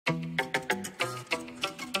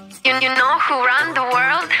You know who run the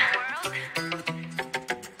world?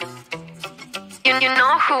 You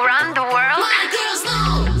know who run the world?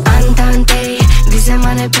 Antante,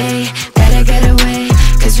 Dizemanepé, better get away,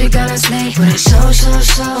 cause we gonna slay. Put a show,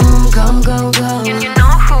 go, go, go. You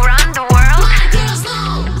know who run the world?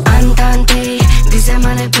 Antante,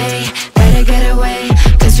 Dizemanepé, better get away,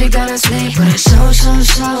 cause we gonna slay. Put a show,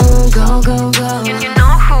 go, go, go. You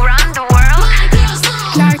know who run the world?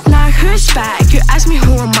 Knock, who's back? You ask me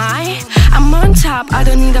who am I? I'm on top, I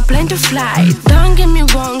don't need a plane to fly. Don't get me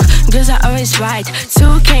wrong, girls are always right.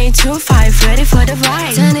 2K, 2-5, ready for the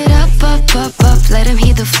ride. Turn it up, let him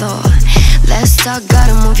hit the floor. Let's talk,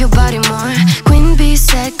 gotta move your body more. Queen Bee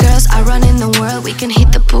said, girls are running the world. We can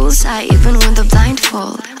hit the bullseye even with the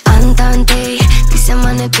blindfold. Antante,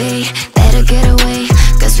 Dizemanepé, better get away,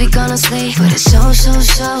 cause we gonna slay. Put a show,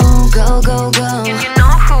 go, go, go. You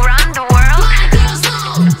know who run the world?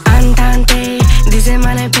 Antante,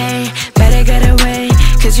 Dizemanepé, better get away,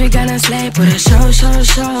 cause we gonna slay. Put a show,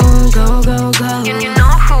 go, go, go. You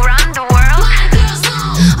know who run the world?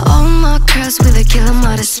 All my curls with a killer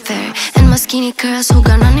amount of spare, and my skinny curls who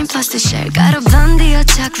got nothing plus to share. Got a blondie, a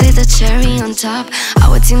chocolate, a cherry on top.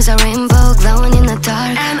 Our teams are rainbow, glowing in the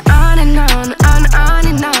dark. And on and on, on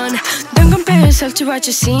and on. Don't compare yourself to what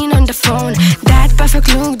you've seen on the phone. That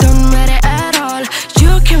perfect look don't matter at all.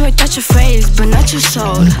 You can retouch your face, but not your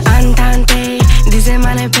soul. Antante,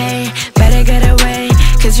 Dizemanepé, better get away,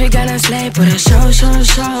 cause we gonna slay. Put a show,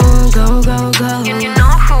 go, go, go. You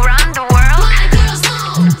know who run the world?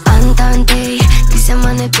 Antante,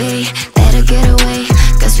 Dizemanepé, better get away,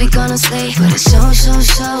 cause we gonna slay. Put a show,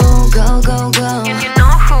 go, go, go. You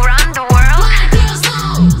know who run the world?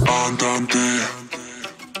 Antante,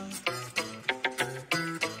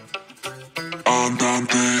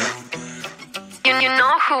 Antante. You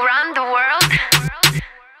know who run the world?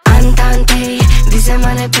 Antante,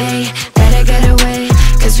 Dizemanepé, better get away,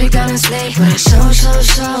 cause we gonna slay. Put a show,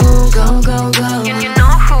 go, go, go. You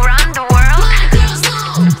know who run the world?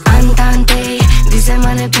 Antante,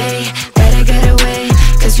 Dizemanepé, better get away,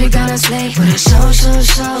 cause we gonna slay. Put a